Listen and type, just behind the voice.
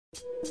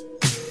Hello,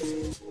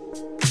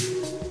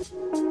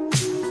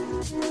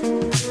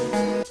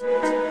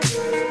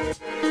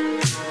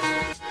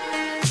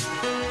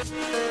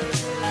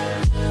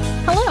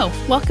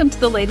 welcome to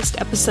the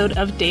latest episode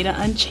of Data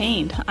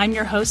Unchained. I'm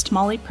your host,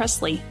 Molly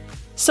Presley.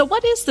 So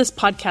what is this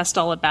podcast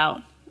all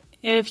about?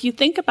 If you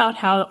think about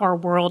how our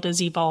world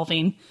is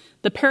evolving,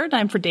 the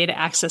paradigm for data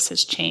access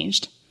has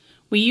changed.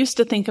 We used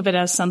to think of it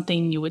as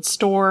something you would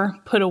store,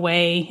 put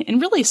away, and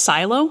really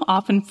silo,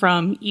 often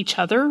from each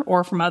other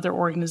or from other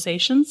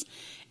organizations.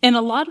 And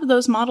a lot of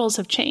those models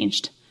have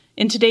changed.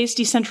 In today's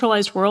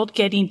decentralized world,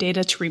 getting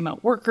data to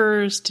remote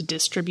workers, to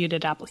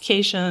distributed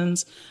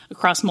applications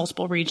across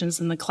multiple regions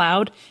in the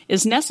cloud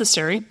is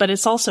necessary, but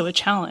it's also a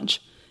challenge.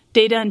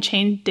 Data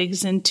Unchained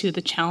digs into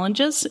the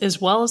challenges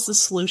as well as the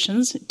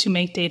solutions to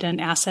make data an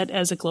asset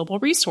as a global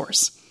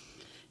resource.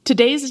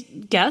 Today's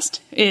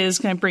guest is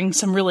going to bring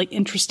some really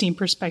interesting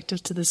perspectives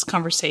to this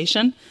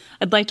conversation.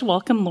 I'd like to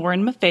welcome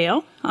Lauren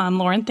Maffeo.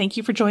 Lauren, thank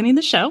you for joining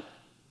the show.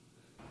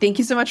 Thank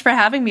you so much for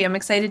having me. I'm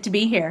excited to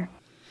be here.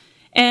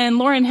 And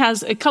Lauren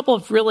has a couple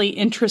of really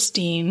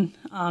interesting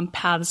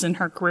paths in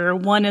her career.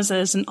 One is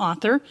as an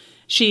author.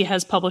 She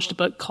has published a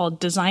book called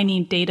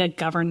Designing Data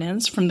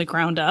Governance from the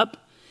Ground Up.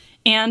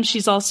 And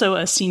she's also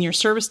a senior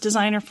service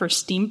designer for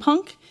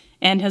Steampunk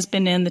and has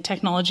been in the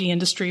technology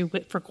industry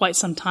for quite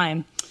some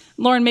time.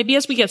 Lauren, maybe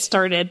as we get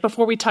started,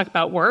 before we talk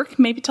about work,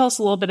 maybe tell us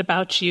a little bit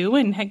about you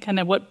and kind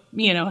of what,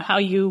 how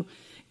you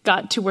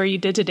got to where you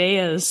did today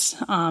as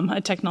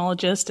a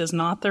technologist, as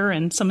an author,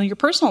 and some of your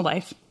personal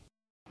life.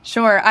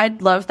 Sure.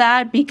 I'd love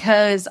that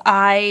because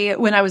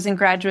when I was in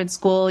graduate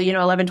school,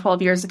 11,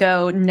 12 years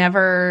ago,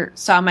 never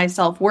saw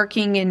myself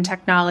working in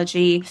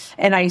technology.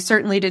 And I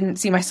certainly didn't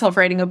see myself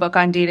writing a book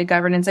on data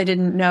governance. I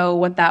didn't know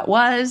what that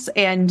was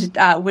and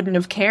wouldn't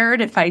have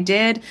cared if I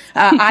did.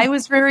 I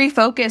was very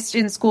focused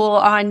in school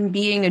on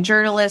being a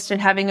journalist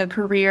and having a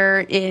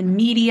career in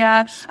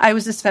media. I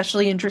was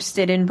especially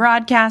interested in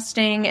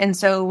broadcasting. And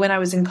so when I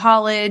was in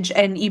college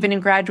and even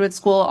in graduate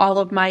school, all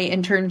of my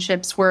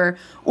internships were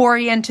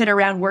oriented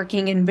around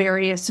working in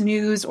various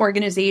news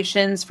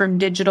organizations, from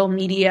digital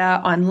media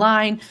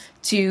online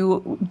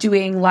to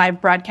doing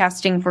live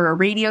broadcasting for a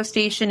radio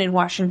station in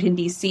Washington,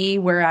 D.C.,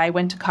 where I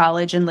went to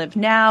college and live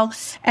now.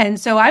 And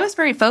so I was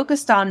very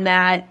focused on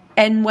that.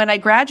 And when I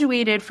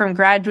graduated from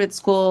graduate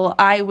school,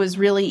 I was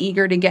really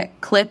eager to get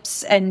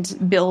clips and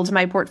build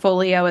my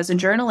portfolio as a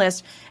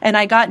journalist. And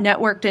I got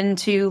networked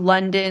into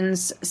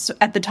London's,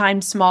 at the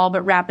time, small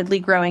but rapidly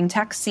growing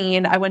tech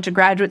scene. I went to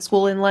graduate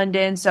school in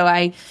London, so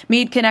I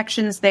made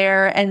connections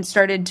there and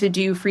started to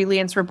do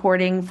freelance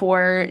reporting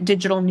for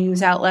digital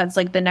news outlets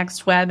like The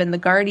Next Web and The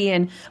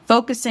Guardian,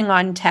 focusing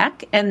on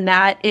tech. And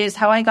that is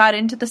how I got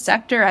into the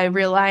sector. I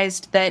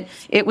realized that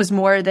it was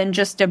more than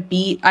just a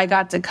beat I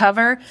got to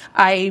cover.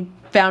 I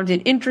found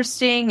it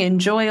interesting,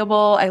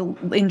 enjoyable. I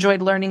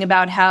enjoyed learning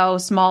about how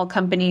small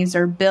companies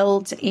are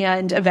built.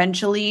 And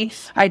eventually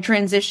I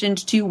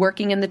transitioned to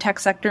working in the tech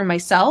sector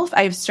myself.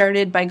 I've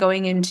started by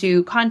going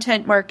into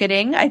content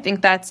marketing. I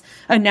think that's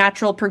a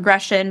natural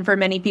progression for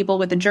many people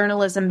with a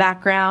journalism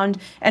background.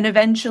 And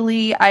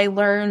eventually I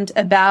learned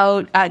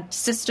about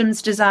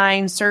systems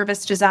design,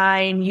 service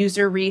design,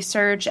 user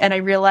research. And I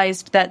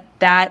realized that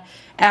that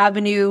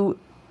avenue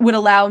would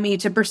allow me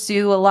to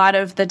pursue a lot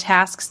of the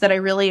tasks that I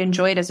really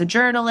enjoyed as a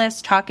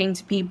journalist, talking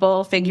to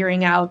people,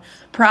 figuring out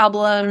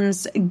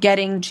problems,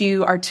 getting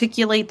to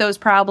articulate those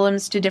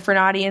problems to different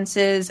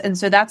audiences. And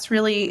so that's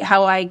really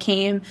how I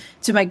came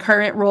to my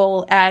current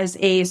role as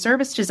a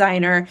service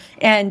designer.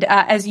 And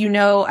as you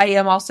know, I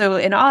am also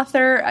an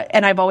author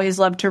and I've always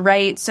loved to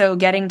write. So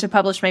getting to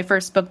publish my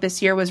first book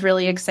this year was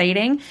really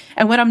exciting.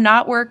 And when I'm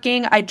not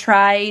working, I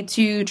try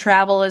to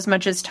travel as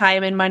much as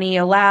time and money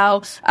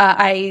allow.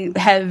 I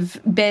have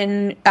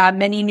been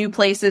many new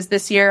places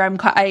this year.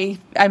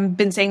 I've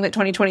been saying that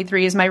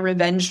 2023 is my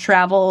revenge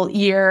travel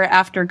year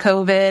after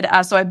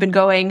COVID. So I've been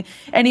going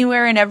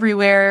anywhere and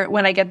everywhere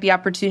when I get the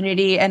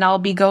opportunity. And I'll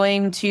be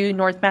going to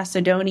North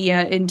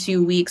Macedonia in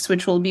 2 weeks,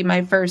 which will be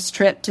my first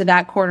trip to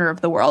that corner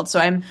of the world. So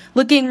I'm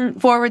looking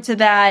forward to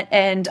that.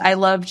 And I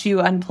love to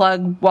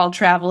unplug while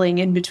traveling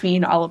in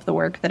between all of the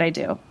work that I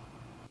do.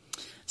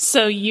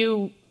 So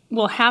you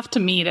will have to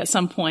meet at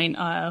some point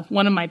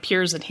one of my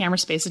peers at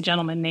Hammerspace, a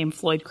gentleman named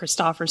Floyd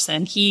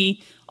Christofferson.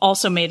 He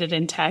also made it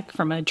in tech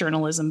from a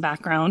journalism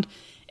background.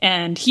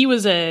 And he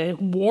was a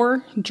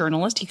war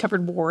journalist. He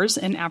covered wars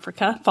in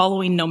Africa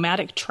following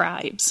nomadic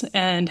tribes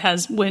and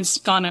has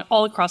gone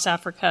all across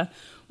Africa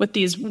with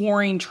these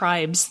warring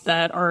tribes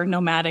that are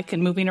nomadic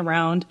and moving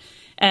around,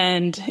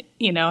 and,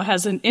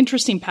 has an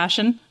interesting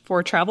passion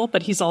for travel,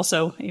 but he's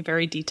also a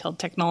very detailed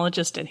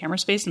technologist at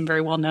Hammerspace and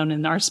very well known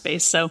in our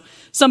space. So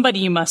somebody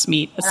you must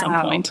meet at some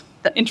point.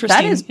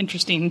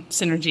 Interesting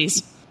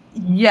synergies.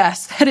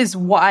 Yes, that is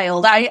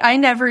wild. I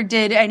never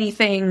did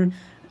anything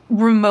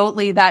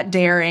remotely that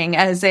daring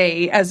as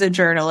a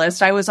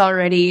journalist. I was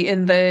already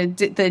in the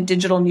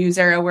digital news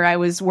era where I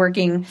was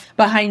working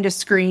behind a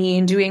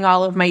screen, doing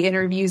all of my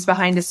interviews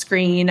behind a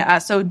screen.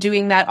 So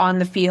doing that on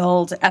the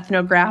field,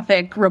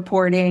 ethnographic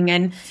reporting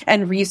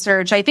and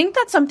research. I think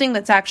that's something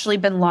that's actually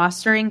been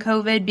lost during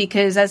COVID,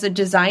 because as a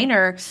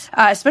designer,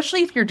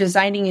 especially if you're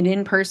designing an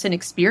in-person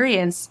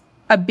experience,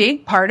 a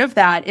big part of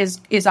that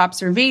is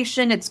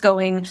observation. It's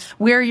going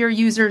where your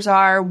users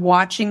are,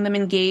 watching them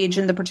engage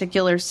in the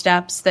particular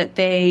steps that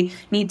they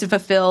need to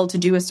fulfill to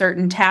do a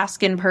certain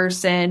task in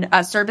person.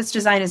 Service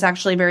design is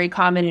actually very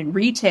common in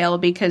retail,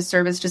 because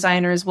service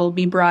designers will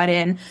be brought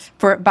in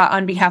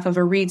on behalf of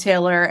a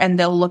retailer, and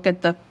they'll look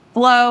at the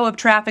flow of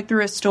traffic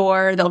through a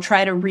store. They'll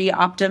try to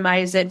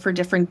re-optimize it for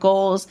different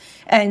goals.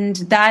 And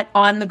that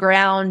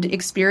on-the-ground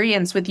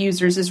experience with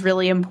users is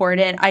really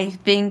important. I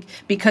think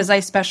because I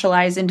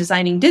specialize in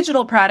designing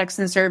digital products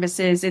and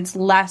services, it's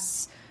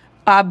less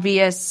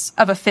obvious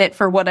of a fit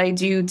for what I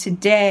do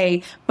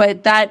today.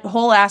 But that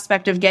whole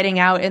aspect of getting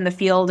out in the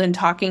field and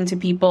talking to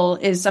people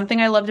is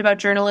something I loved about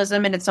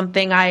journalism, and it's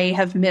something I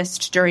have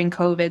missed during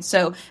COVID.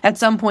 So at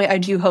some point, I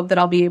do hope that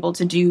I'll be able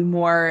to do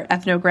more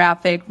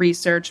ethnographic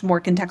research,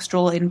 more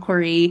contextual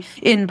inquiry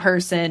in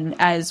person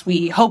as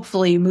we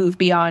hopefully move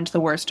beyond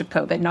the worst of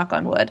COVID, knock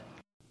on wood.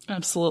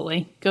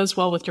 Absolutely. Goes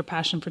well with your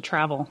passion for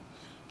travel.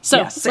 So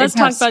yes, let's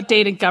talk about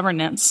data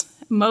governance.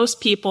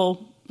 Most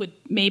people would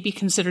maybe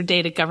consider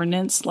data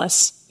governance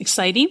less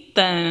exciting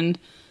than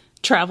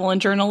travel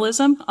and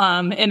journalism.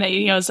 And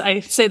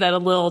I say that a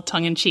little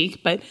tongue in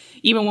cheek, but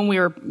even when we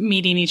were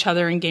meeting each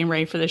other and getting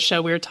ready for this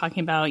show, we were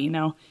talking about,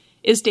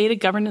 is data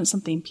governance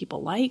something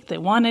people like, they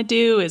want to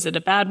do? Is it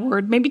a bad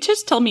word? Maybe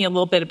just tell me a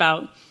little bit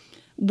about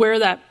where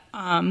that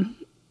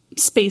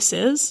space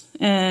is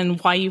and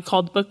why you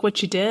called the book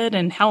what you did,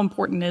 and how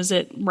important is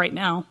it right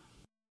now?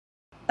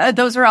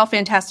 Those are all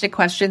fantastic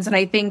questions. And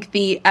I think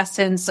the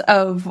essence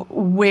of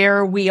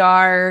where we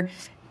are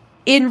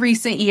in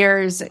recent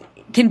years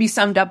can be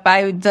summed up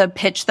by the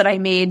pitch that I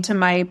made to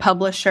my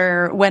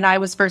publisher when I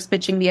was first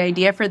pitching the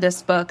idea for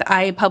this book.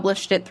 I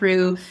published it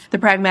through the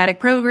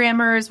Pragmatic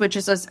Programmers, which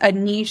is a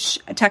niche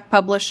tech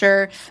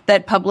publisher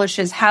that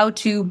publishes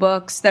how-to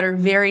books that are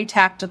very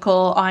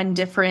tactical on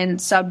different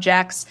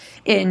subjects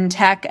in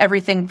tech,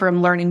 everything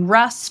from learning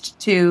Rust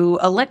to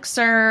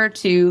Elixir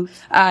to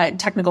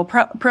technical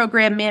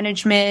program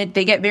management.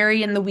 They get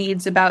very in the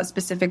weeds about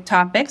specific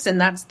topics,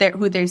 and that's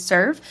who they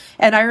serve.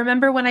 And I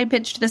remember when I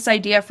pitched this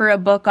idea for a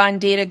book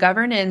on data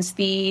governance,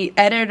 the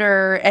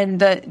editor and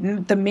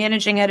the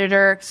managing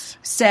editor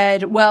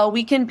said, well,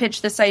 we can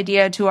pitch this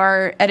idea to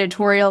our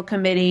editorial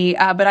committee,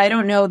 but I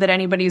don't know that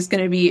anybody's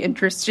going to be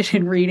interested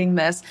in reading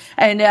this.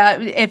 And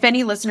if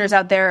any listeners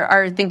out there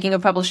are thinking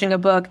of publishing a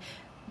book,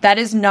 that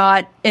is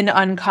not an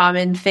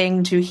uncommon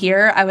thing to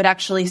hear. I would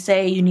actually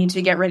say you need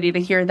to get ready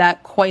to hear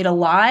that quite a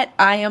lot.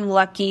 I am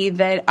lucky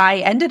that I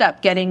ended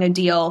up getting a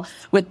deal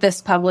with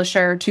this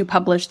publisher to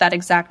publish that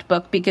exact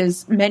book,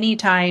 because many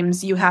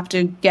times you have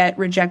to get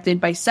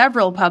rejected by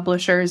several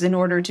publishers in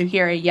order to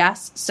hear a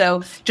yes.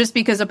 So just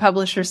because a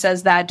publisher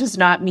says that does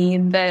not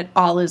mean that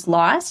all is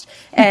lost.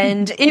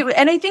 And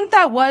I think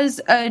that was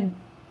a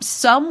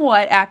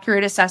somewhat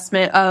accurate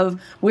assessment of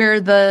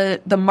where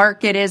the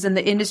market is and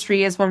the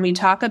industry is when we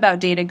talk about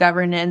data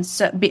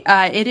governance.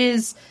 It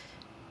is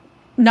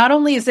not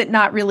only is it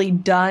not really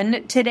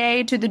done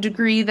today to the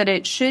degree that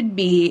it should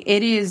be,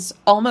 it is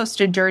almost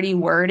a dirty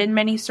word in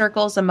many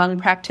circles among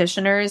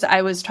practitioners.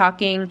 I was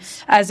talking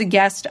as a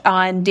guest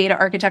on Data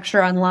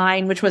Architecture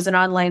Online, which was an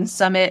online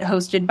summit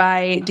hosted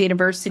by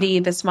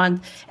Dataversity this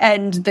month,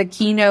 and the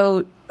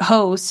keynote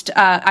host,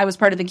 I was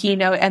part of the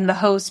keynote, and the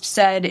host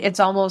said it's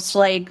almost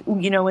like,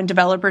 when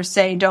developers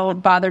say,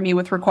 don't bother me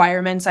with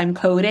requirements, I'm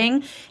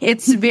coding.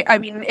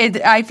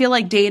 I feel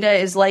like data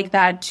is like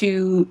that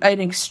to an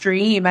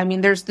extreme. I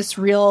mean, there's this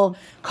real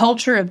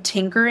culture of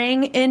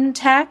tinkering in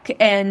tech,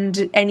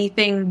 and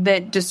anything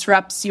that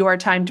disrupts your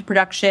time to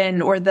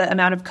production or the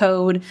amount of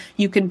code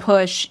you can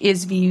push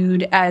is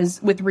viewed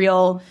as with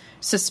real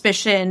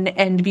suspicion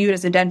and viewed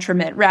as a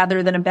detriment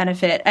rather than a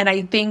benefit. And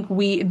I think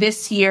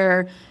this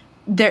year,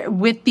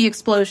 with the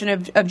explosion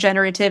of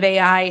generative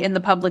AI in the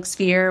public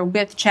sphere,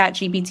 with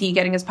ChatGPT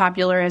getting as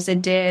popular as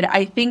it did,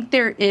 I think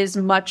there is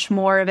much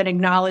more of an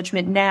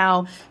acknowledgement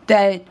now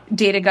that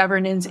data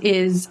governance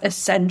is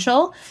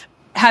essential.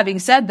 Having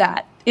said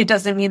that, it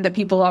doesn't mean that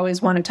people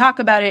always want to talk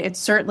about it. It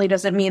certainly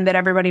doesn't mean that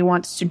everybody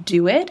wants to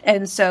do it.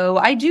 And so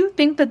I do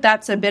think that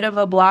that's a bit of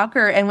a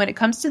blocker. And when it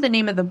comes to the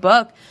name of the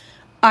book,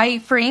 I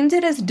framed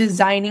it as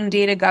designing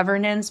data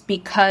governance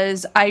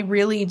because I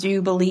really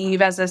do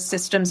believe as a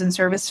systems and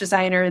service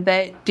designer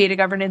that data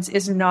governance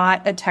is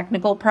not a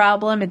technical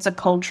problem. It's a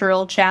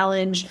cultural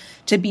challenge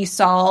to be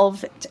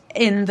solved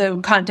in the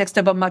context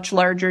of a much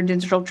larger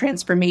digital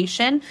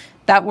transformation.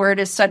 That word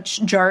is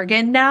such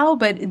jargon now,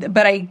 but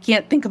I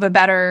can't think of a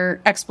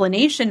better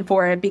explanation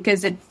for it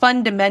because it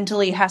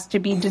fundamentally has to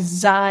be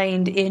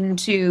designed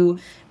into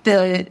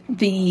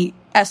the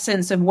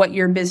essence of what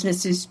your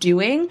business is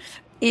doing.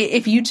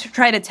 if you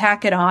try to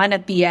tack it on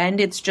at the end,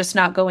 it's just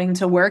not going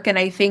to work. And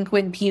I think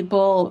when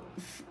people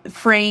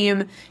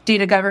frame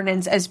data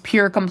governance as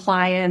pure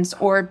compliance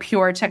or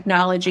pure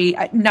technology,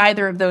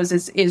 neither of those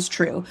is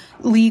true.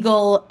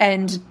 Legal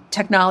and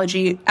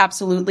technology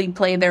absolutely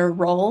play their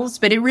roles,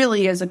 but it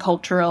really is a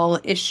cultural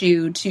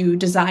issue to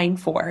design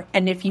for.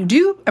 And if you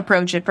do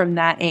approach it from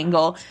that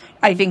angle,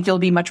 I think you'll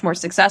be much more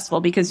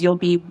successful because you'll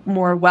be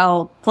more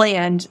well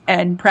planned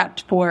and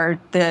prepped for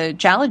the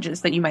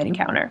challenges that you might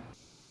encounter.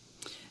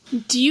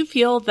 Do you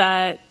feel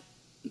that,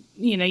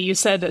 you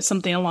said that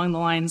something along the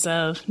lines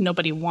of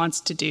nobody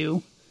wants to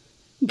do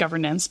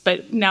governance,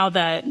 but now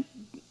that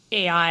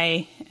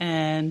AI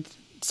and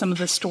some of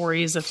the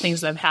stories of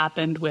things that have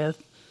happened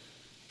with,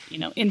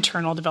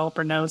 internal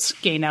developer notes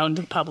getting out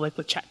into the public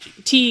with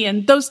ChatGPT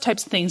and those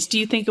types of things, do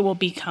you think it will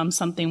become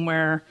something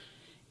where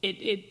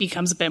it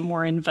becomes a bit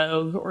more in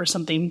vogue or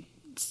something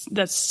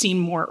that's seen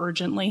more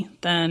urgently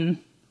than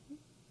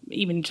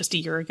even just a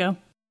year ago?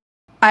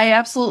 I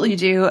absolutely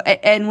do.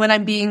 And when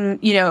I'm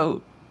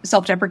being,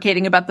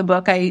 self-deprecating about the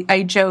book,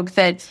 I joke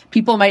that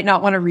people might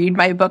not want to read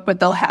my book, but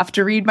they'll have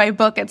to read my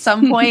book at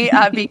some point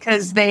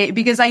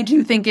because I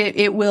do think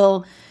it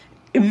will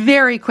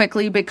very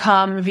quickly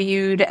become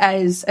viewed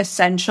as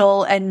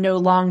essential and no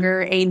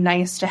longer a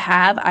nice to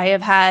have. I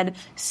have had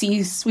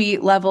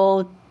C-suite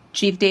level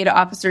chief data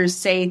officers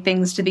say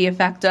things to the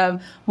effect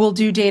of, we'll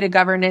do data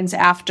governance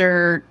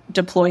after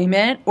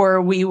deployment,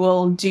 or we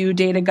will do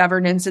data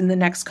governance in the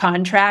next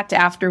contract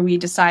after we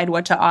decide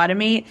what to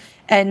automate.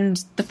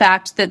 And the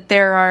fact that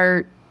there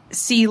are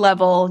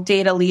C-level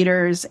data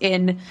leaders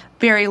in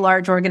very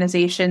large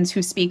organizations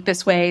who speak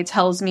this way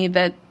tells me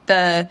that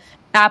the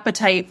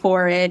appetite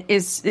for it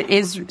is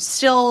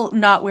still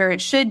not where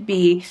it should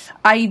be.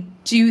 I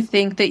do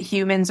think that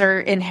humans are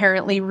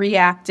inherently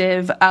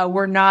reactive.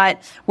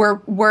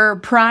 We're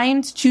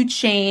primed to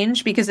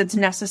change because it's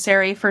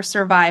necessary for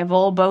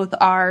survival, both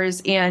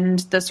ours and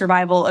the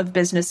survival of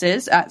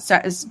businesses.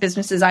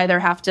 Businesses either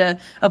have to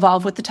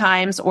evolve with the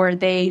times or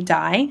they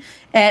die.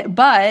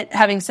 But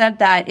having said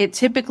that, it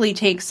typically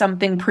takes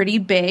something pretty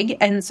big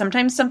and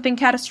sometimes something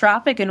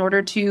catastrophic in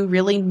order to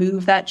really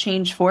move that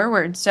change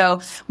forward.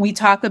 So we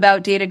talk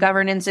about data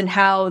governance and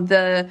how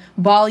the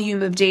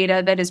volume of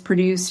data that is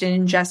produced and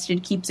ingested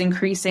keeps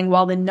increasing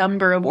while the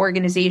number of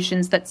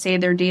organizations that say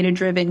they're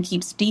data-driven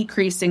keeps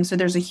decreasing. So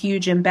there's a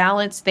huge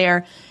imbalance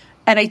there.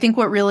 And I think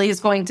what really is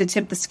going to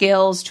tip the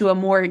scales to a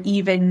more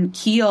even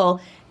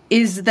keel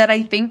is that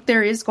I think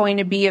there is going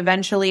to be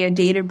eventually a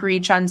data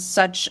breach on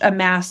such a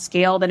mass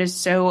scale that is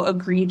so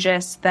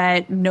egregious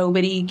that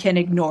nobody can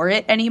ignore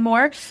it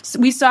anymore.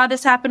 So we saw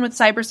this happen with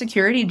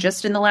cybersecurity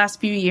just in the last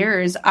few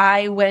years.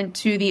 I went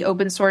to the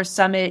Open Source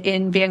Summit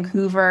in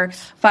Vancouver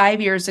 5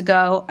 years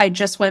ago. I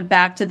just went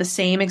back to the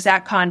same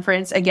exact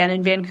conference again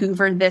in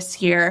Vancouver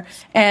this year.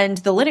 And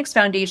the Linux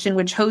Foundation,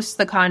 which hosts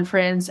the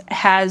conference,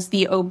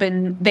 they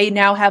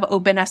now have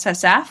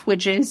OpenSSF,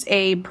 which is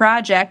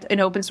an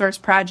open source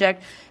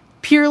project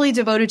purely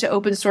devoted to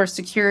open source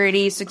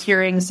security,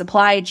 securing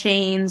supply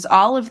chains,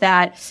 all of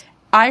that.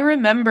 I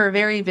remember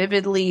very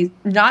vividly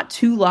not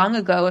too long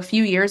ago, a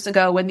few years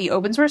ago, when the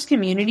open source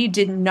community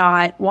did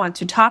not want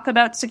to talk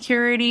about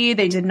security.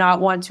 They did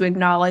not want to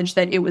acknowledge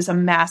that it was a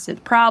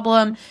massive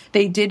problem.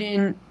 They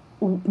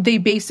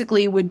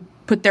basically would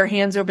put their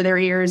hands over their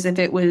ears if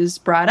it was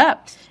brought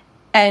up.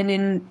 And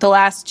in the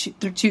last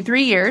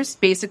 3 years,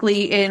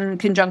 basically in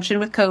conjunction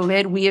with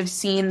COVID, we have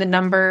seen the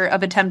number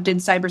of attempted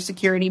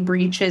cybersecurity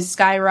breaches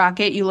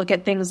skyrocket. You look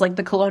at things like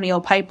the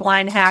Colonial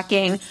Pipeline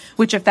hacking,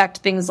 which affect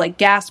things like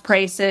gas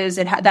prices.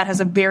 That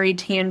has a very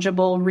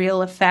tangible,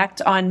 real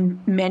effect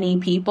on many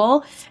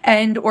people.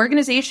 And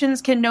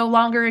organizations can no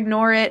longer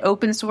ignore it.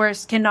 Open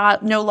source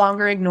cannot no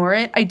longer ignore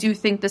it. I do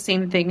think the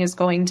same thing is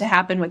going to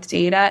happen with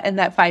data, and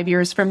that 5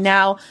 years from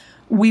now,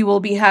 we will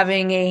be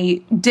having a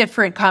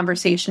different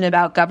conversation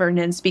about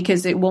governance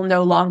because it will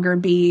no longer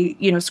be,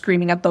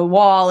 screaming at the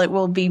wall. It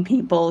will be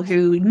people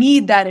who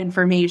need that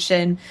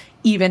information,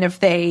 even if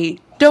they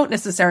don't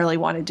necessarily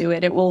want to do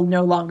it. It will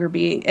no longer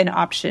be an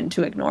option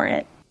to ignore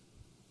it.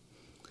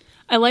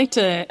 I liked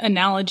an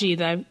analogy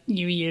that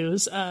you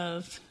use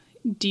of,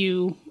 do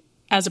you,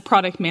 as a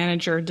product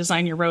manager,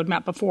 design your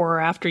roadmap before or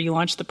after you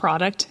launch the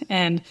product?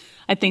 And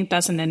I think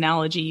that's an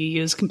analogy you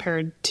use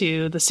compared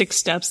to the 6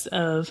 steps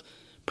of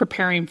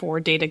preparing for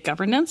data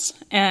governance.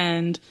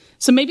 And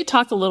so maybe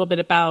talk a little bit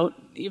about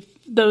if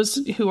those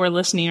who are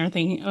listening are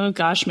thinking, oh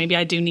gosh, maybe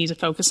I do need to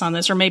focus on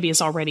this, or maybe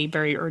it's already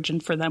very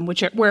urgent for them,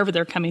 wherever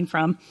they're coming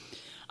from.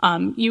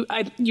 You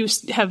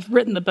have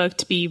written the book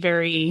to be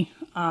very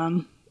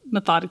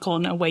methodical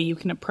in a way you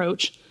can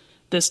approach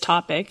this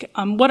topic.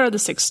 What are the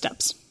 6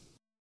 steps?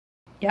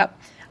 Yep.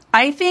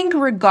 I think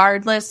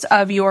regardless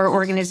of your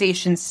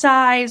organization's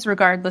size,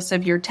 regardless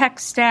of your tech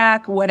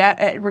stack,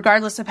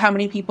 regardless of how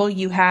many people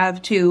you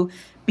have to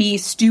be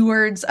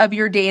stewards of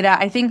your data,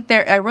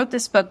 I wrote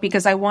this book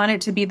because I want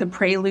it to be the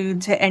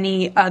prelude to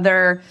any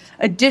other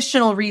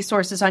additional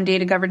resources on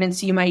data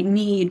governance you might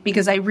need,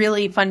 because I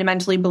really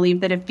fundamentally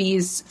believe that if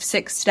these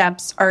 6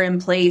 steps are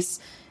in place,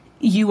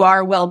 you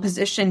are well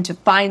positioned to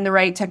find the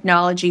right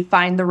technology,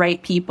 find the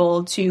right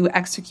people to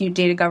execute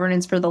data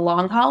governance for the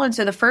long haul. And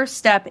so the first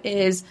step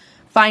is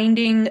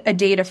finding a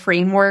data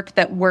framework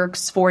that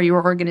works for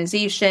your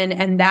organization,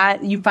 and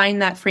that you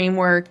find that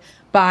framework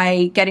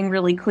by getting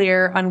really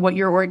clear on what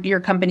your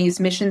company's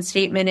mission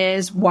statement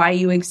is, why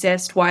you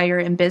exist, why you're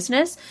in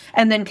business,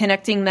 and then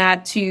connecting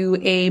that to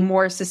a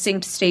more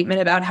succinct statement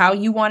about how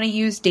you want to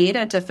use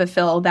data to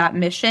fulfill that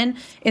mission.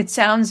 It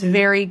sounds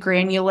very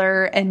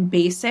granular and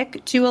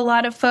basic to a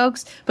lot of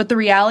folks, but the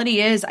reality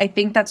is, I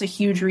think that's a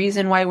huge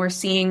reason why we're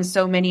seeing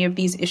so many of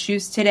these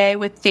issues today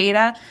with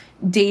data.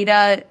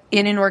 Data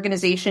in an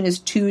organization is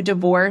too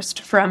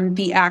divorced from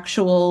the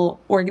actual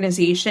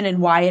organization and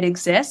why it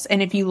exists.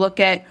 And if you look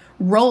at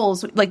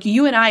roles, like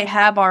you and I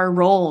have our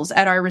roles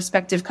at our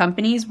respective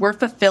companies, we're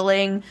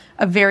fulfilling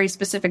a very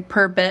specific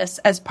purpose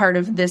as part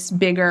of this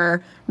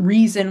bigger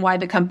reason why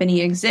the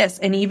company exists.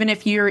 And even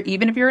if you're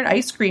an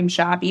ice cream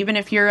shop, even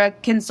if you're a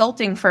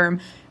consulting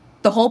firm,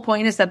 the whole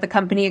point is that the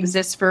company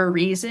exists for a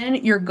reason.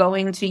 You're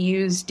going to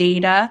use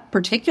data,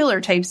 particular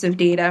types of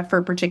data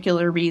for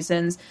particular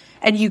reasons,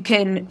 and you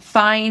can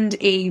find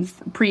a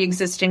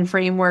pre-existing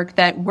framework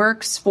that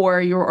works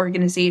for your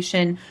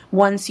organization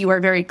once you are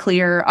very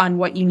clear on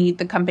what you need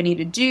the company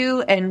to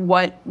do and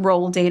what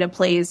role data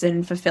plays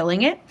in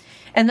fulfilling it.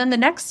 And then the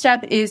next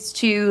step is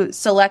to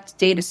select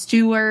data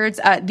stewards.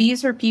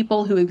 These are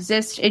people who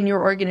exist in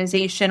your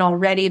organization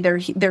already.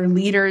 They're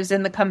leaders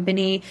in the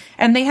company,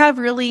 and they have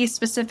really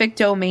specific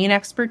domain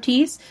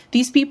expertise.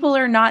 These people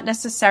are not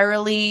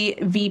necessarily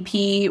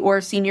VP or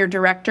senior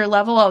director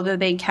level, although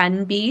they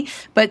can be.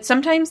 But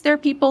sometimes they're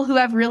people who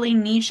have really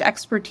niche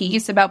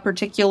expertise about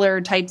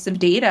particular types of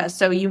data.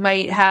 So you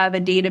might have a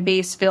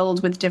database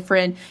filled with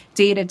different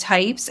data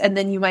types, and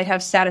then you might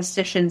have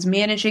statisticians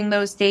managing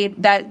those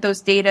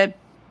data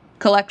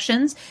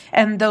collections,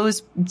 and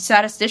those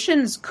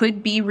statisticians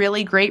could be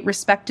really great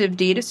respective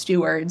data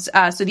stewards.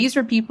 So these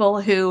are people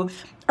who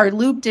are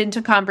looped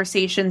into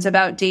conversations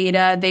about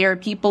data. They are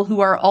people who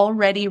are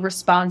already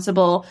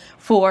responsible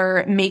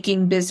for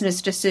making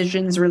business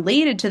decisions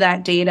related to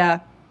that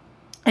data.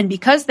 And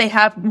because they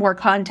have more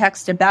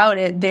context about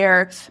it,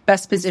 they're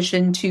best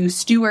positioned to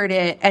steward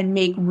it and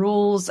make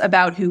rules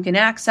about who can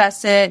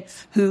access it,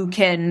 who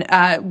can,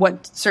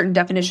 what certain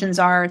definitions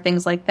are,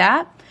 things like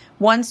that.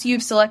 Once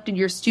you've selected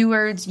your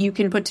stewards, you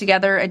can put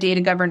together a data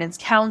governance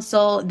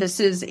council. This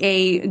is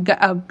a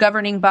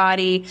governing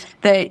body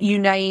that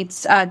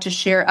unites to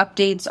share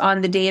updates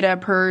on the data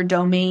per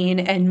domain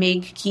and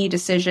make key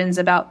decisions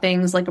about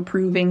things like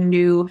approving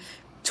new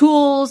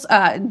tools,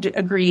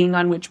 agreeing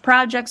on which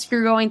projects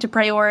you're going to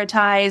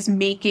prioritize,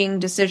 making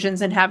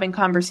decisions and having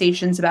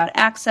conversations about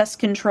access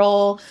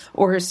control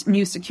or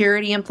new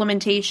security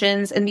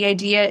implementations. And the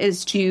idea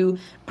is to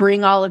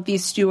bring all of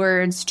these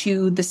stewards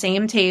to the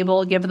same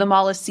table, give them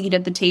all a seat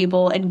at the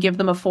table, and give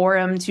them a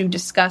forum to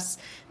discuss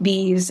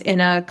these in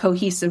a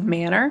cohesive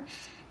manner.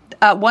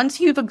 Once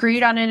you've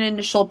agreed on an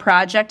initial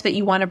project that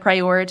you want to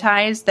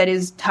prioritize that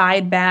is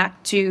tied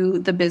back to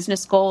the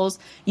business goals,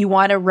 you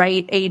want to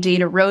write a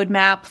data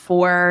roadmap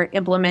for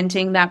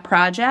implementing that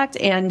project.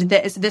 And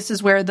this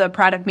is where the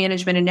product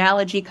management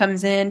analogy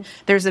comes in.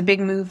 There's a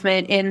big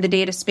movement in the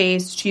data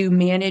space to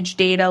manage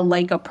data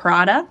like a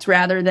product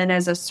rather than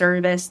as a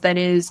service that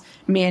is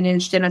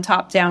managed in a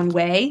top-down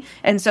way.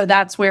 And so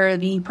that's where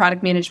the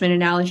product management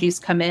analogies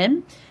come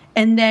in.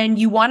 And then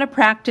you want to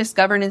practice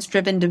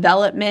governance-driven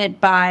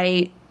development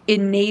by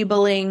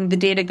enabling the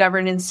data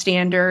governance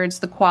standards,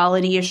 the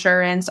quality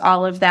assurance,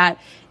 all of that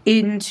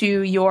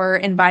into your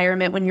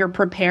environment when you're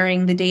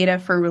preparing the data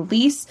for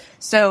release.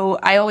 So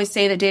I always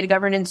say that data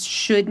governance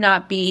should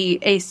not be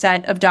a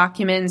set of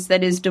documents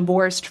that is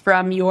divorced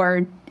from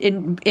your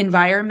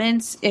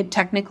environments.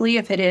 Technically,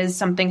 if it is,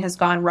 something has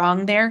gone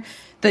wrong there.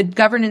 The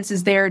governance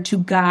is there to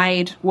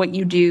guide what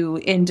you do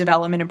in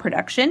development and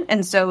production.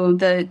 And so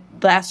the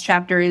last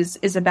chapter is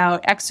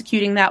about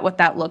executing that, what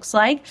that looks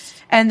like.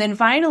 And then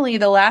finally,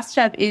 the last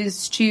step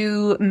is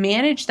to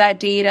manage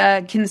that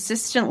data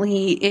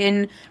consistently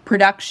in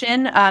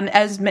production.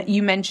 As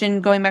you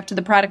mentioned, going back to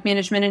the product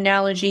management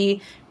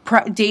analogy,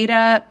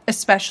 data,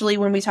 especially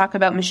when we talk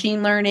about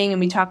machine learning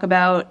and we talk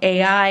about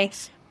AI,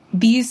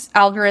 these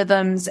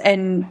algorithms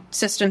and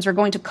systems are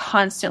going to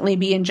constantly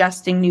be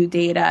ingesting new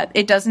data.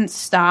 It doesn't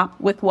stop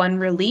with one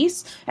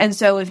release. And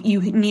so if you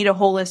need a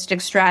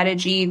holistic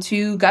strategy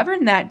to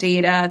govern that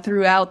data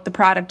throughout the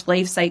product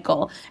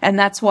lifecycle, and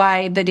that's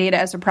why the data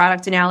as a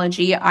product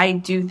analogy, I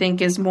do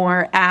think is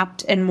more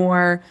apt and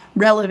more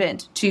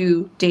relevant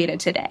to data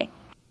today.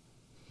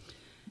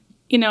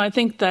 You know, I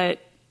think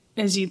that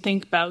as you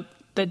think about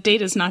that,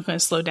 data is not going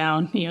to slow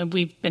down. You know,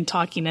 we've been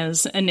talking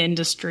as an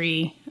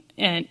industry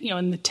and, you know,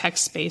 in the tech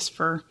space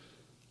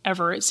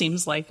forever, it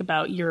seems like,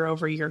 about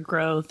year-over-year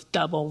growth,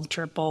 double,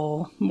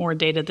 triple, more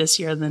data this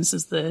year than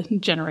since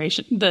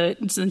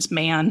since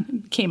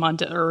man came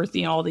onto Earth.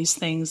 You know, all these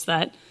things,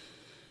 that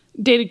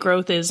data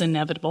growth is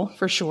inevitable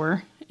for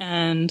sure.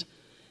 And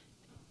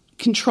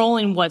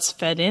controlling what's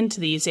fed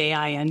into these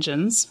AI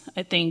engines,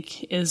 I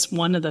think, is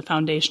one of the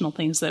foundational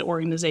things that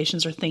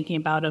organizations are thinking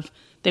about. Of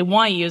they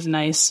want to use a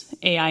nice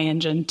AI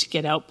engine to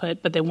get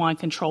output, but they want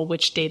to control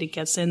which data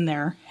gets in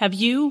there. Have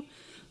you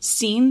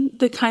seen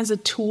the kinds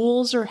of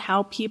tools or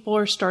how people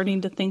are starting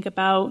to think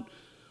about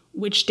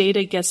which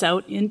data gets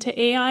out into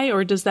AI,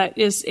 or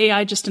is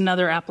AI just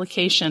another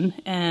application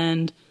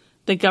and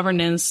the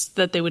governance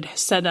that they would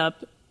set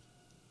up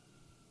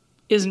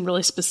isn't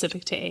really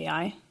specific to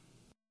AI?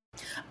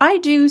 I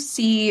do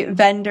see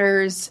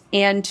vendors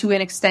and to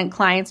an extent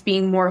clients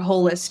being more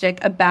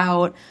holistic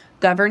about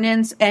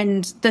governance.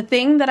 And the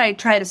thing that I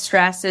try to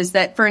stress is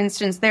that, for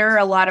instance, there are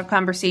a lot of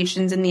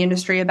conversations in the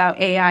industry about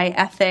AI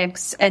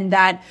ethics, and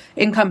that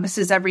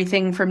encompasses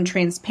everything from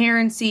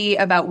transparency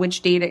about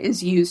which data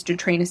is used to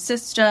train a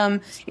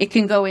system. It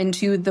can go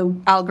into the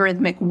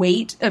algorithmic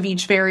weight of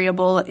each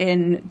variable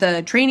in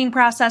the training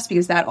process,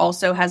 because that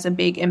also has a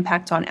big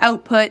impact on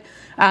output.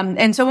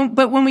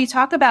 But when we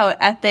talk about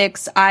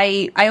ethics,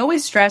 I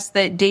always stress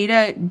that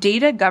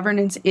data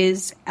governance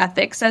is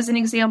ethics. As an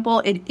example,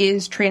 it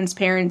is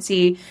transparency.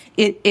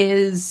 It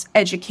is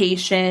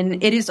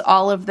education. It is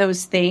all of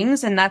those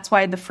things. And that's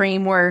why the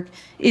framework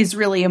is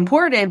really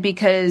important,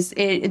 because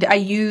I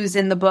use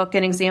in the book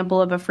an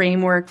example of a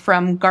framework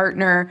from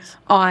Gartner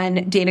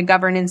on data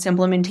governance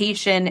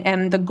implementation.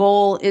 And the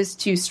goal is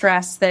to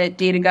stress that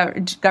data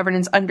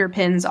governance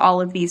underpins all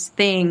of these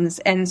things.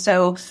 And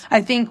so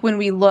I think when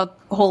we look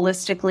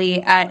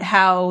holistically at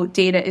how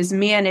data is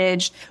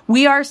managed,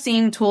 we are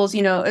seeing tools,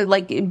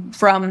 like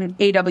from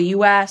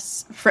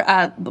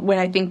AWS, when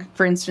I think,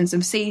 for instance,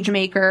 of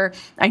SageMaker.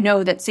 I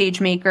know that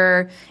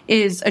SageMaker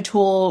is a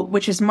tool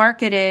which is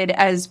marketed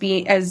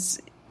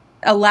as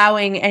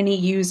allowing any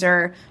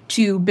user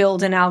to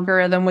build an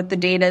algorithm with the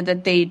data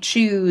that they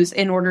choose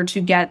in order to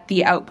get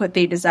the output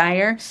they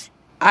desire.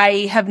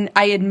 I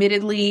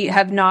admittedly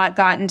have not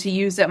gotten to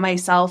use it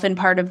myself, and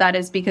part of that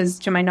is because,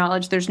 to my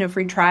knowledge, there's no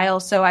free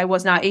trial, so I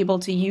was not able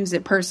to use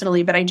it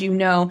personally, but I do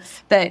know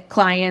that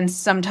clients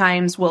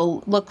sometimes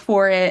will look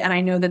for it, and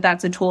I know that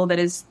that's a tool that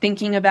is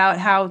thinking about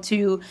how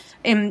to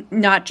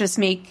not just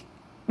make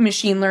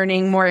machine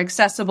learning more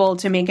accessible,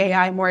 to make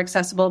AI more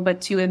accessible,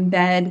 but to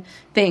embed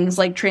things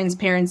like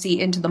transparency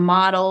into the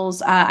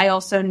models. I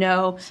also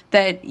know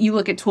that you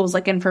look at tools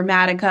like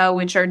Informatica,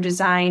 which are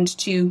designed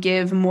to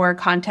give more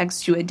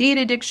context to a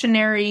data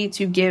dictionary,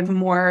 to give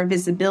more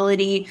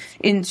visibility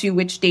into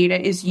which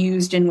data is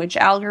used in which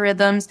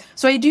algorithms.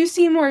 So I do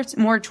see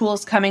more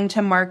tools coming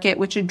to market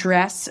which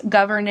address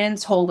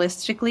governance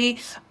holistically.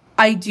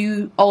 I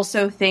do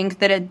also think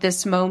that at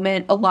this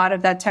moment, a lot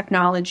of that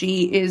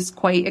technology is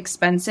quite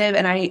expensive,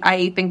 and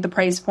I think the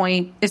price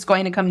point is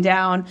going to come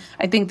down.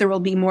 I think there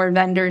will be more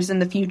vendors in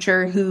the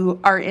future who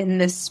are in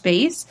this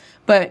space,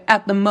 but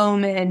at the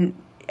moment,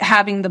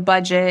 having the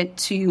budget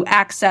to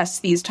access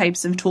these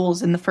types of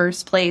tools in the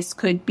first place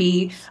could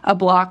be a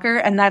blocker,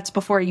 and that's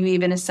before you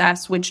even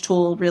assess which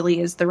tool really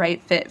is the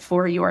right fit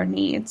for your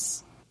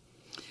needs.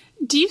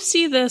 Do you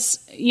see this,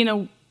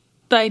 the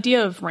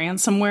idea of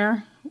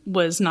ransomware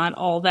was not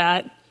all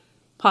that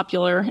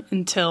popular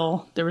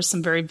until there was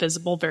some very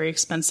visible, very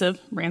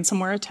expensive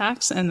ransomware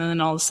attacks, and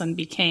then all of a sudden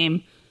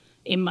became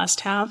a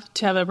must-have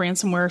to have a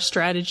ransomware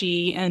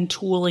strategy and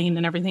tooling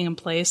and everything in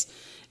place.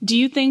 Do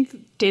you think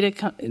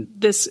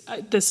this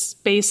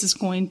space is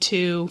going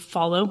to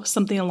follow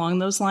something along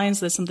those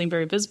lines, that something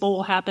very visible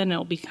will happen and it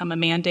will become a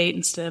mandate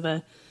instead of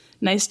a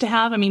nice to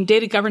have? I mean,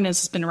 data governance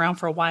has been around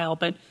for a while,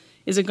 but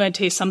is it going to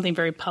take something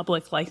very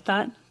public like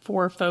that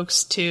for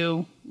folks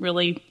to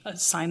really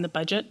assign the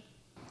budget?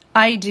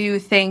 I do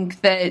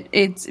think that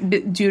it's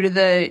due to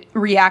the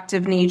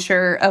reactive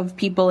nature of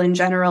people in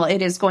general.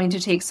 It is going to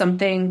take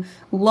something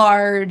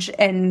large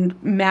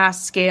and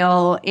mass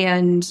scale,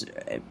 and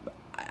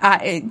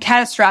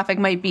catastrophic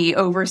might be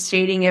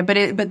overstating it,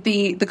 but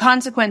the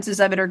consequences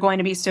of it are going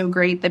to be so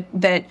great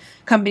that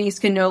companies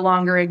can no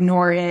longer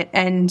ignore it.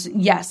 And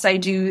yes, I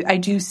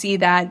do see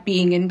that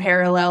being in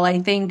parallel. I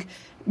think,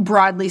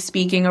 broadly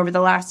speaking, over the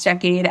last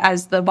decade,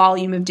 as the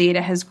volume of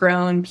data has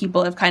grown,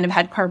 people have kind of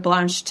had carte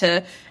blanche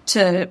to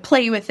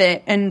play with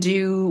it and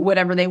do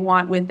whatever they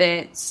want with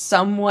it,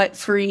 somewhat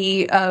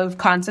free of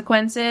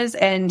consequences.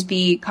 And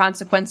the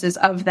consequences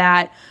of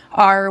that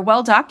are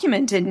well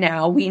documented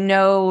now. We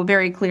know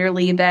very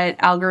clearly that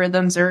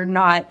algorithms are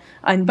not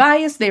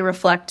unbiased. They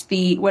reflect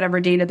whatever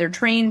data they're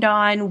trained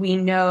on. We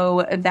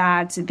know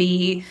that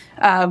the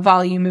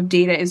volume of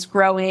data is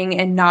growing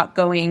and not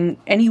going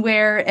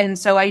anywhere. And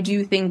so I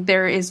do think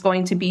there is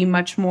going to be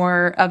much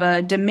more of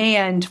a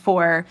demand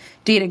for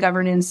data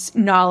governance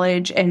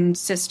knowledge and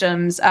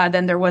systems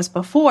than there was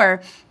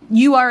before.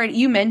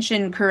 You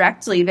mentioned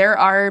correctly, there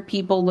are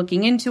people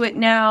looking into it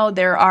now.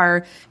 There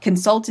are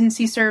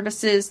consultancy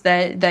services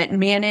that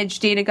manage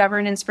data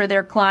governance for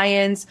their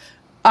clients.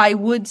 I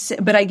would say,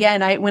 but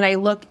again, when I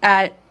look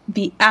at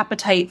the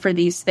appetite for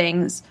these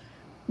things,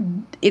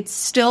 it's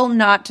still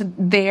not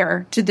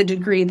there to the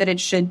degree that it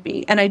should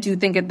be. And I do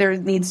think there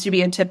needs to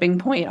be a tipping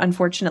point,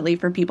 unfortunately,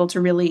 for people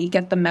to really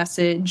get the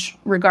message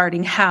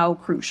regarding how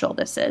crucial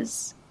this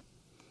is.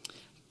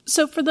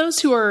 So for those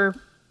who are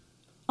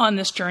on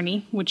this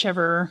journey,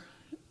 whichever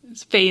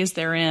phase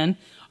they're in,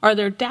 are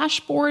there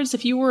dashboards?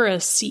 If you were a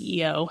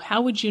CEO,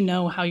 how would you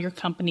know how your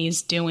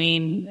company's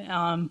doing,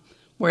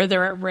 where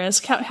they're at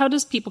risk? How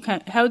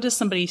does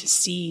somebody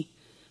see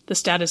the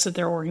status of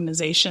their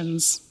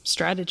organization's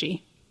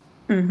strategy?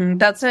 Mm-hmm.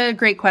 That's a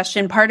great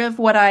question. Part of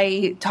what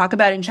I talk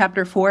about in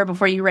chapter 4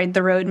 before you write the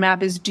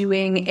roadmap is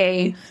doing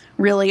a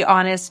really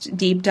honest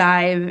deep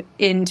dive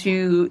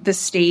into the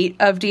state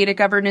of data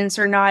governance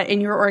or not in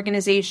your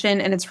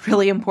organization. And it's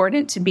really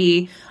important to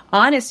be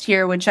honest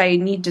here, which I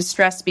need to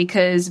stress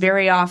because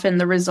very often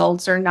the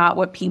results are not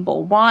what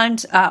people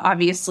want.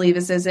 Obviously,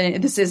 this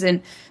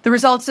isn't the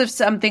results of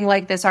something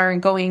like this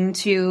aren't going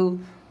to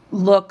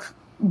look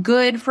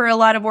good for a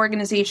lot of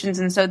organizations.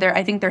 And so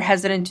I think they're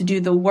hesitant to do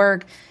the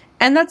work.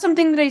 And that's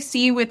something that I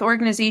see with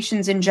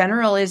organizations in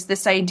general is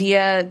this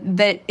idea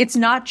that it's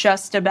not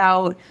just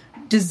about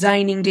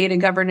designing data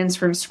governance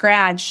from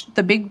scratch.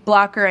 The big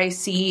blocker I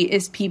see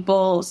is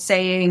people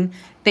saying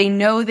they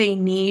know they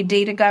need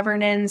data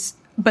governance,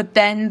 but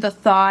then the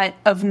thought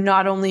of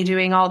not only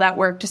doing all that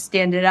work to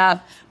stand it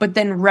up, but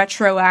then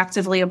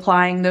retroactively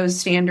applying those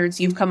standards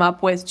you've come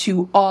up with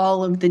to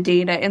all of the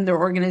data in their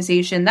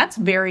organization, that's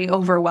very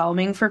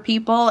overwhelming for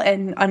people,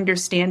 and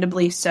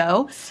understandably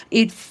so.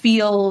 It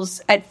feels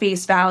at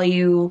face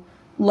value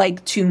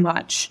like too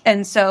much.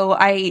 And so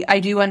I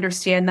do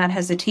understand that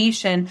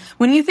hesitation.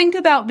 When you think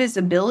about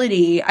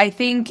visibility, I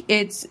think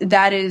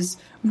that is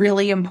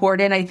really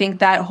important. I think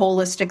that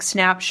holistic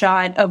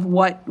snapshot of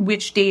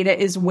which data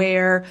is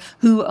where,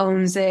 who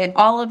owns it,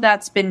 all of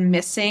that's been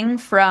missing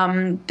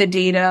from the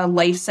data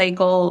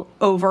lifecycle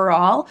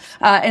overall.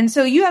 And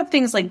so you have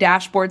things like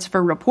dashboards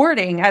for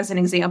reporting as an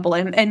example,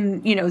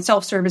 and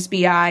self-service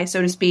BI,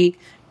 so to speak,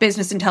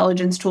 business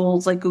intelligence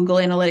tools like Google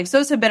Analytics.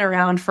 Those have been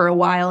around for a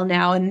while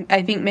now, and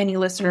I think many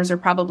listeners are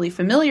probably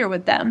familiar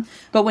with them.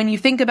 But when you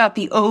think about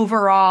the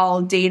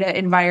overall data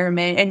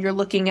environment and you're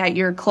looking at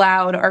your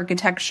cloud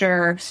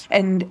architecture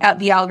and at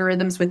the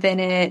algorithms within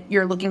it,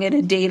 you're looking at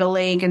a data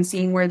lake and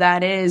seeing where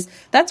that is,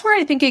 that's where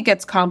I think it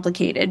gets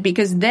complicated,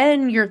 because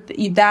then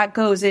that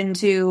goes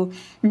into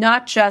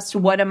not just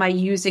what am I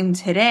using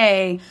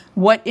today,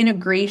 what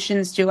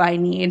integrations do I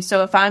need?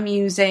 So if I'm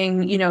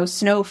using,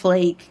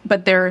 Snowflake,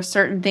 but there are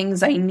certain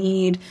things I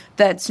need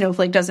that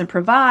Snowflake doesn't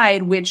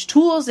provide, which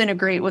tools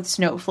integrate with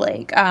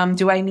Snowflake?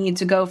 Do I need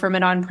to go from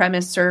an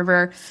on-premise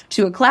server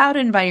to a cloud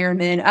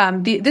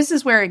environment? This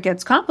is where it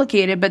gets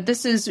complicated, but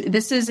this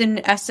is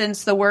in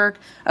essence the work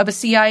of a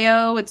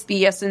CIO. It's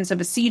the essence of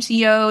a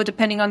CTO,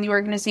 depending on the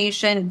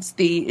organization. It's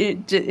the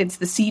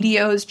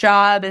CDO's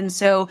job. And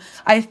so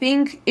I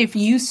think if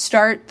you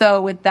start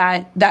though with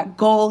that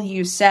goal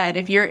you set,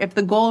 if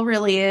the goal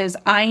really is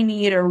I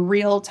need a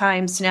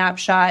real-time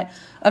snapshot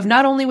of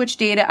not only which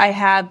data I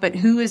have, but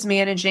who is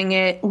managing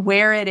it,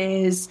 where it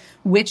is,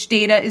 which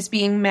data is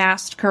being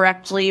masked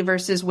correctly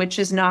versus which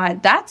is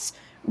not. That's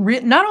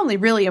not only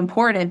really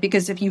important,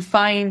 because if you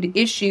find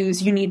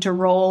issues, you need to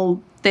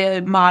roll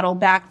the model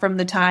back from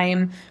the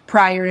time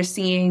prior to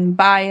seeing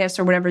bias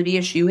or whatever the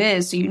issue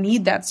is. So you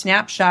need that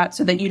snapshot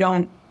so that you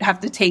don't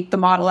have to take the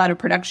model out of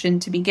production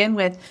to begin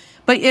with.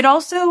 But it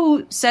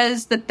also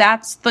says that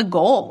that's the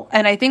goal.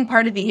 And I think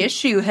part of the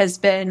issue has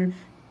been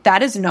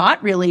that has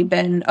not really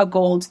been a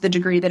goal to the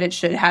degree that it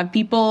should have.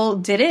 People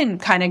didn't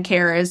kind of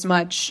care as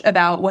much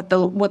about what the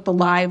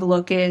live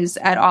look is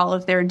at all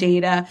of their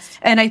data.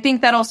 And I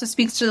think that also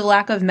speaks to the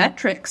lack of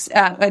metrics.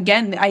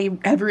 Again, I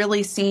have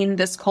really seen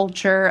this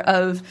culture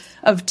of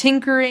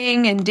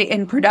tinkering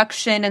and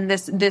production, and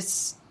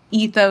this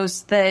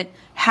ethos that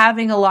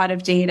having a lot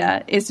of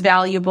data is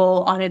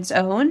valuable on its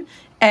own.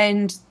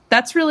 And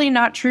that's really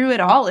not true at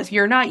all. If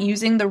you're not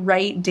using the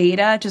right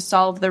data to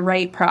solve the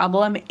right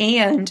problem,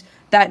 and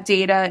that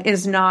data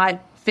is not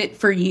fit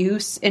for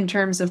use in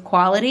terms of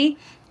quality,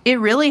 it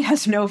really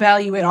has no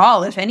value at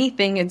all. If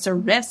anything, it's a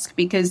risk,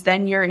 because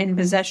then you're in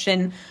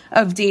possession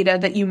of data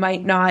that you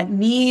might not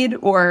need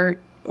or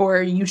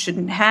you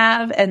shouldn't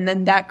have, and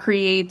then that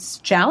creates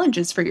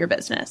challenges for your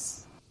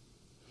business.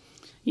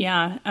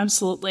 Yeah,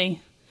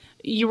 absolutely.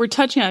 You were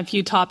touching on a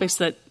few topics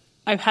that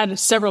I've had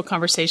several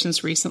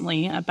conversations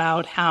recently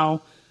about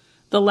how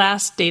the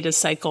last data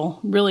cycle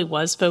really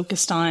was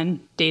focused on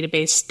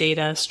database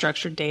data,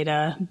 structured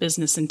data,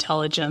 business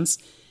intelligence.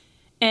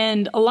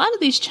 And a lot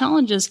of these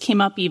challenges came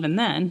up even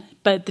then,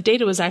 but the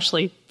data was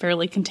actually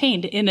fairly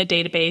contained in a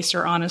database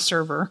or on a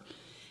server.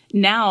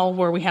 Now,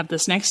 where we have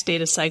this next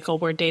data cycle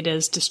where data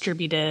is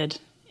distributed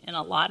in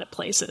a lot of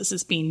places,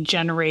 it's being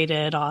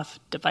generated off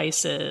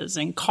devices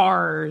and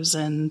cars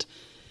and,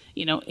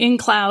 in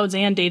clouds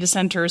and data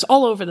centers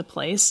all over the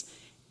place.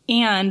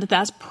 And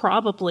that's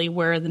probably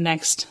where the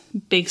next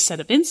big set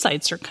of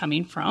insights are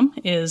coming from,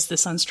 is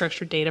this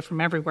unstructured data from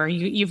everywhere.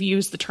 You've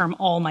used the term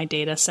all my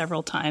data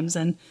several times,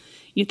 and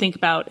you think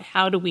about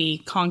how do we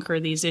conquer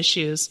these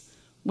issues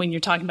when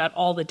you're talking about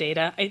all the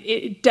data.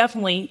 It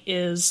definitely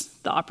is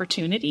the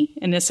opportunity,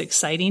 and it's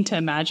exciting to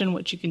imagine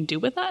what you can do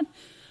with that,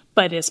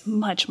 but it's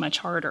much, much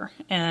harder.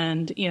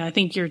 And, I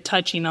think you're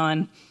touching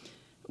on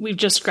we've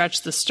just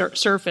scratched the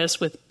surface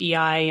with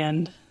BI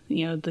and,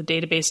 the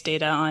database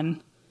data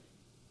on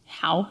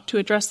how to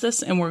address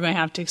this. And we're going to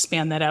have to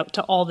expand that out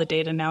to all the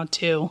data now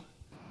too.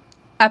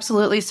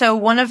 Absolutely. So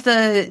one of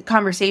the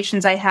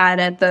conversations I had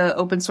at the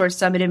Open Source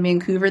Summit in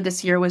Vancouver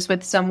this year was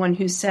with someone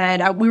who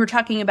said, we were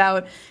talking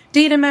about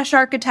data mesh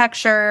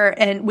architecture,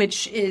 and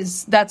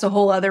that's a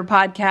whole other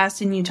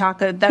podcast.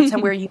 And that's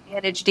where you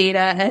manage data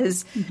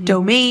as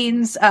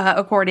domains,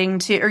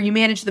 or you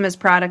manage them as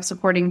products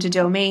according to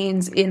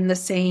domains in the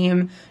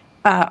same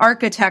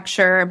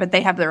architecture, but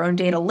they have their own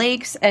data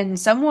lakes. And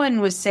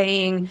someone was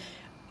saying,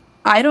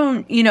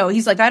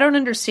 he's like, I don't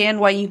understand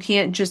why you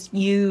can't just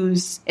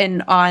use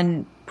an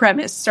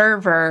on-premise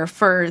server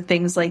for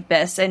things like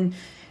this. And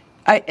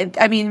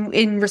I mean,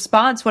 in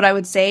response, what I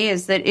would say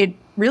is that it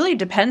really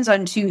depends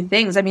on two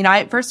things. I mean,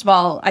 first of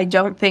all, I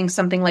don't think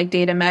something like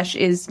data mesh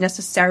is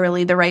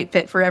necessarily the right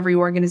fit for every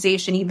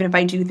organization, even if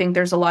I do think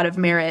there's a lot of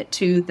merit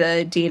to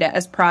the data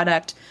as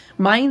product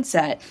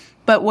mindset.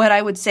 But what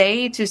I would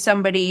say to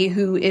somebody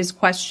who is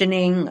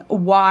questioning,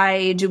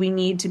 why do we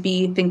need to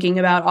be thinking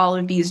about all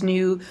of these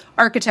new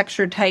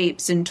architecture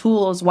types and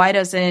tools? Why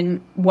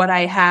doesn't what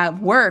I have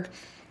work?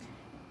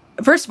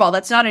 First of all,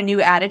 that's not a new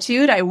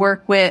attitude. I've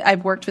worked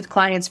with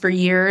clients for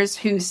years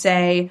who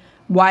say,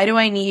 why do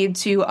I need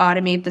to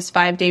automate this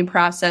 5-day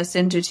process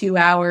into 2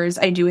 hours?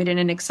 I do it in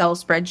an Excel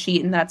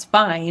spreadsheet and that's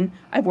fine.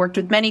 I've worked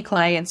with many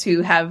clients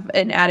who have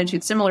an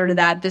attitude similar to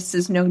that. This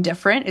is no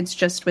different. It's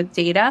just with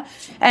data.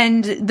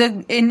 And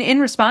in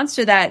response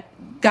to that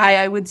guy,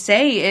 I would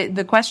say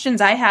the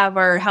questions I have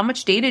are, how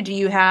much data do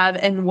you have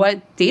and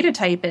what data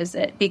type is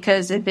it?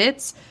 Because if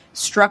it's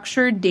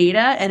structured data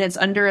and it's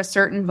under a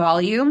certain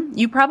volume,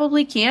 you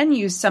probably can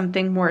use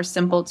something more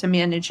simple to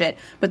manage it.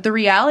 But the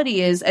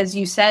reality is, as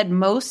you said,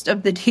 most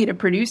of the data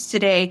produced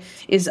today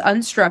is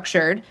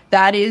unstructured.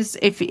 That is,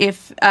 if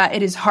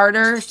it is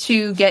harder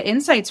to get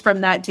insights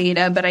from that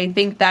data, but I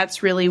think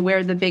that's really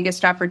where the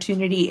biggest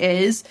opportunity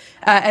is.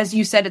 As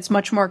you said, it's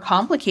much more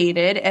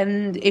complicated.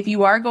 And if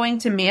you are going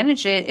to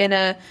manage it in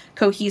a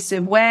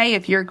cohesive way,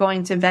 if you're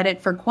going to vet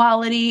it for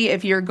quality,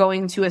 if you're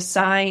going to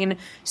assign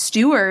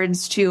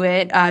stewards to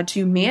it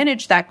to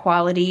manage that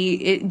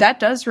quality,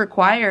 that does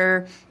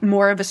require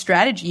more of a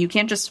strategy. You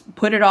can't just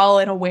put it all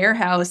in a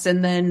warehouse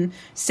and then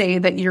say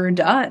that you're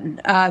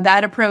done.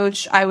 That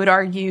approach, I would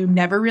argue,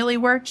 never really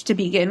worked to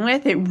begin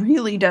with. It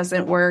really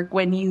doesn't work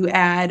when you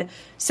add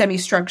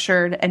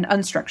semi-structured and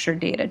unstructured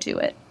data to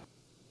it.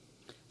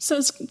 So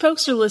as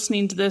folks are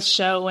listening to this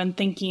show and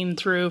thinking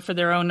through for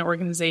their own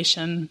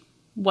organization,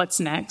 what's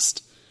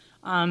next?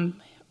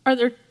 Are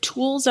there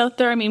tools out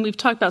there? I mean, we've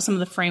talked about some of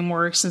the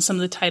frameworks and some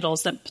of the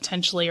titles that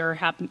potentially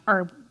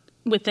are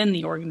within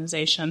the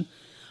organization.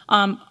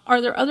 Are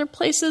there other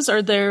places?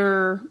 Are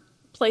there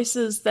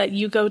places that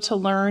you go to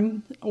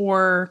learn,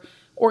 or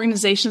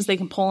organizations they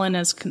can pull in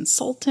as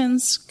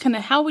consultants? Kind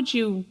of how would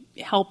you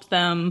help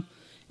them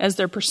as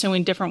they're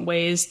pursuing different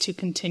ways to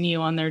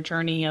continue on their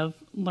journey of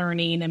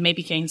learning and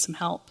maybe gain some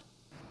help?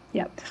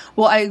 Yeah.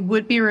 Well, I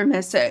would be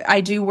remiss. I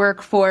do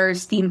work for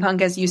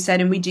Steampunk, as you said,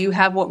 and we do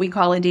have what we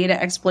call a data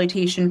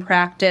exploitation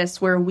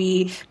practice where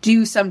we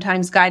do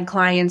sometimes guide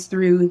clients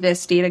through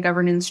this data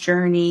governance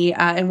journey.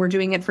 And we're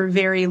doing it for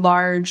very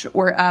large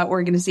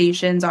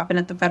organizations, often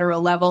at the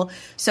federal level.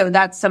 So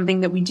that's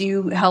something that we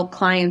do help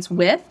clients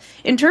with.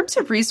 In terms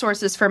of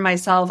resources for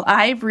myself,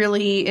 I've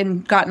really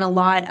gotten a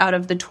lot out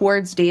of the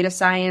Towards Data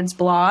Science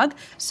blog.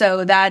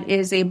 So that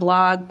is a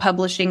blog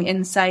publishing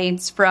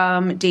insights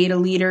from data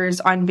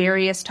leaders on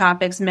various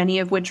topics, many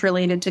of which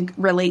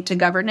relate to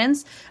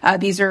governance.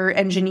 These are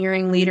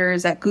engineering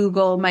leaders at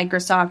Google,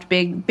 Microsoft,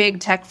 big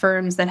tech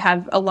firms that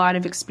have a lot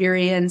of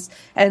experience.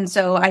 And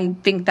so I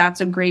think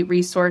that's a great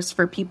resource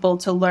for people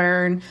to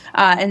learn.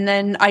 And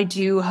then I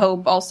do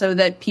hope also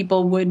that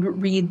people would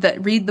read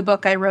the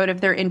book I wrote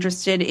if they're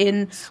interested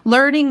in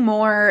learning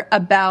more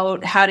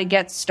about how to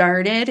get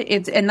started.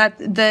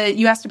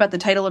 You asked about the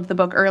title of the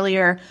book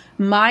earlier.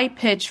 My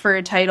pitch for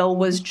a title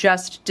was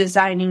just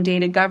Designing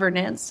Data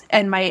Governance,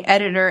 and my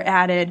editor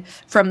added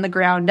From the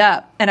Ground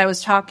Up. And I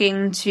was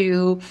talking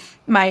to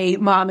my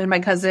mom and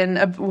my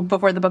cousin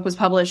before the book was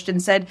published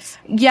and said,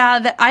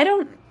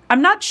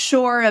 I'm not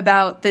sure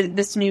about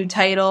this new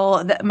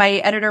title. My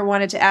editor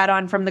wanted to add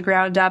on From the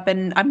Ground Up,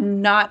 and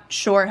I'm not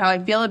sure how I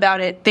feel about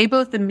it. They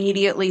both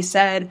immediately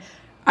said,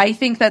 I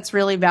think that's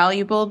really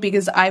valuable,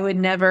 because I would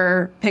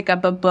never pick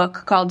up a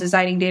book called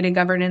Designing Data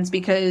Governance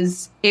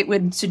because it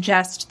would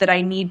suggest that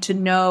I need to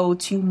know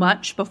too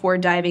much before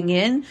diving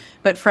in.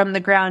 But From the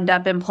Ground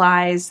Up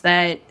implies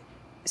that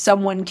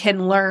someone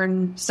can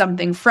learn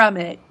something from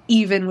it,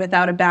 even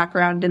without a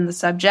background in the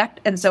subject.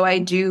 And so I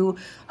do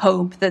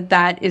hope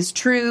that is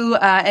true.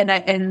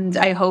 And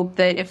I hope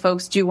that if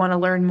folks do want to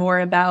learn more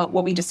about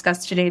what we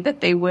discussed today, that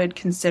they would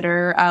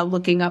consider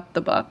looking up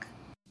the book.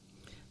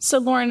 So,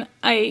 Lauren,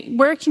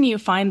 where can you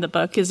find the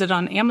book? Is it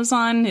on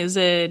Amazon? Is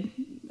it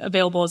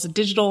available as a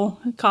digital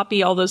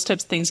copy? All those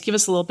types of things. Give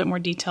us a little bit more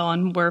detail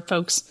on where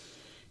folks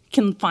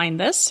can find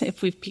this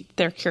if we've piqued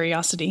their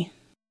curiosity.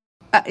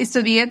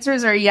 So the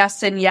answers are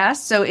yes and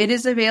yes. So it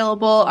is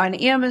available on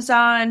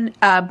Amazon,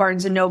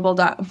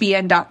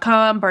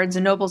 barnesandnoble.bn.com, Barnes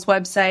and Noble's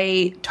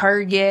website,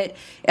 Target.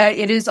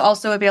 It is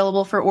also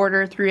available for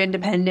order through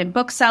independent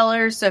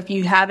booksellers. So if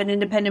you have an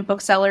independent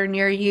bookseller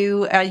near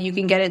you, you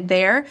can get it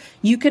there.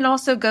 You can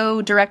also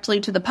go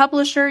directly to the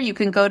publisher. You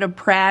can go to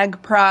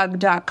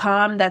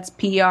pragprog.com. That's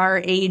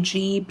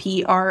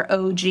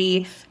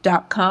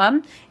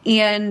pragprog.com.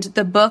 And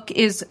the book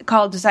is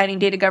called Designing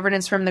Data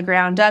Governance from the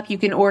Ground Up. You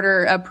can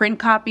order a print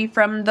copy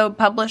from the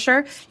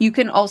publisher. You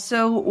can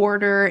also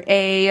order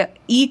a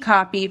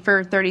e-copy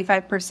for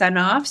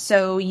 35% off.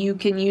 So you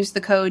can use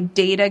the code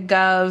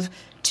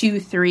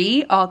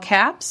DataGov23, all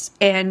caps,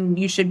 and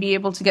you should be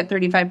able to get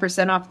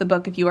 35% off the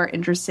book if you are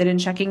interested in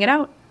checking it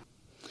out.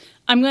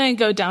 I'm going to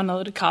go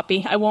download a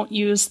copy. I won't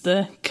use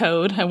the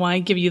code. I want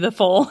to give you the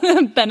full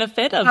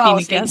benefit of being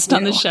a guest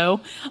on the show.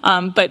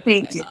 But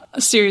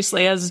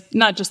seriously, as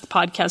not just the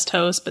podcast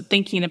host, but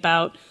thinking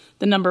about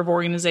the number of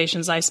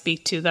organizations I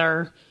speak to that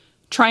are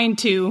trying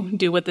to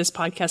do what this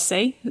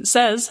podcast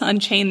says,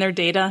 unchain their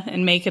data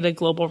and make it a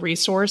global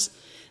resource.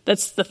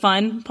 That's the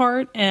fun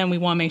part, and we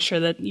want to make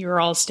sure that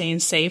you're all staying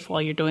safe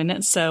while you're doing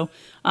it. So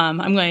I'm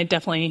going to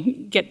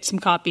definitely get some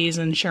copies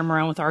and share them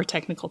around with our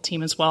technical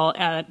team as well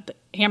at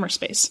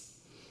Hammerspace.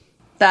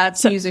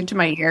 That's music to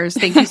my ears.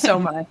 Thank you so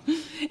much.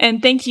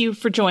 And thank you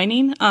for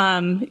joining.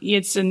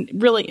 It's a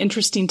really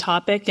interesting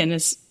topic, and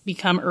it's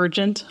become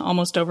urgent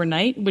almost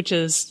overnight,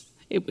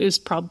 it was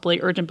probably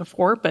urgent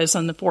before, but it's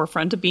on the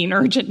forefront of being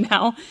urgent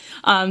now.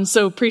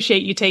 So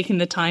appreciate you taking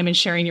the time and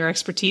sharing your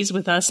expertise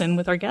with us and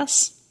with our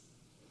guests.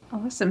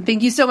 Awesome.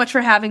 Thank you so much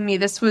for having me.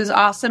 This was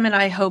awesome, and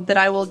I hope that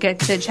I will get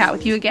to chat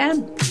with you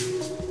again.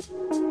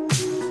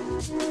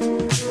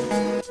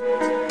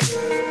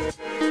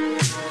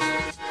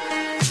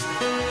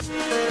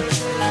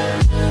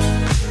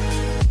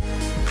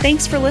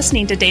 Thanks for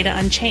listening to Data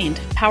Unchained,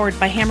 powered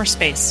by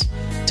Hammerspace.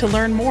 To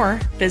learn more,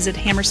 visit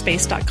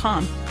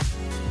hammerspace.com.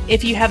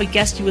 If you have a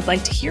guest you would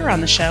like to hear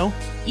on the show,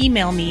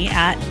 email me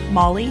at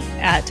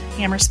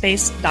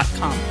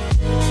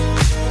molly@hammerspace.com.